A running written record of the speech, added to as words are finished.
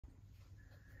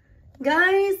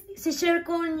Guys, si-share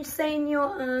ko sa inyo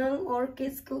ang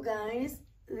orchids ko, guys.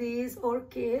 These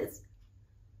orchids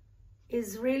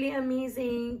is really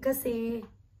amazing kasi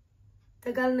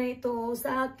tagal na ito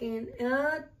sa akin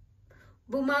at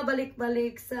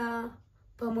bumabalik-balik sa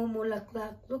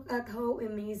pamumulaklak. Look at how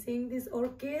amazing these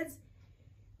orchids.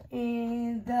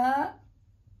 And the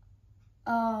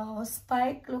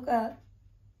spike, look at.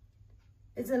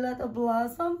 It's a lot of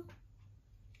blossom.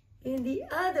 And the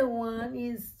other one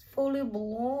is fully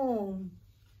blown.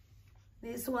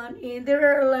 This one, and there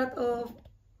are a lot of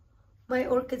my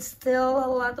orchids still, a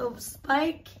lot of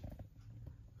spike.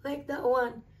 Like that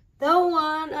one. That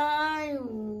one, I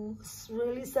was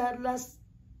really sad last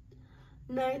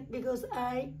night because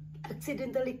I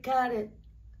accidentally cut it.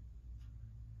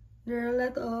 There are a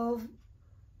lot of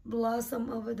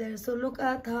blossom over there. So look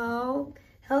at how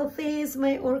healthy is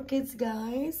my orchids,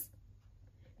 guys.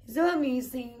 It's so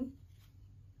amazing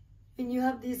when you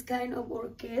have this kind of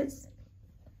orchids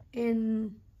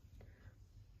and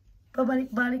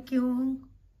pabalik-balik yung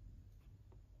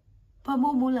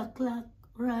pamumulaklak,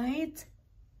 right?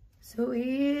 So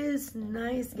it's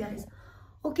nice, guys.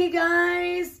 Okay,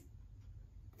 guys.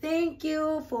 Thank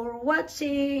you for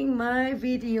watching my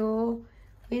video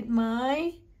with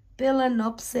my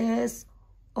Phalaenopsis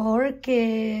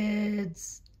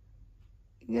orchids.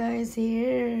 Guys,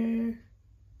 here.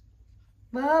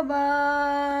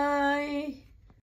 Bye-bye.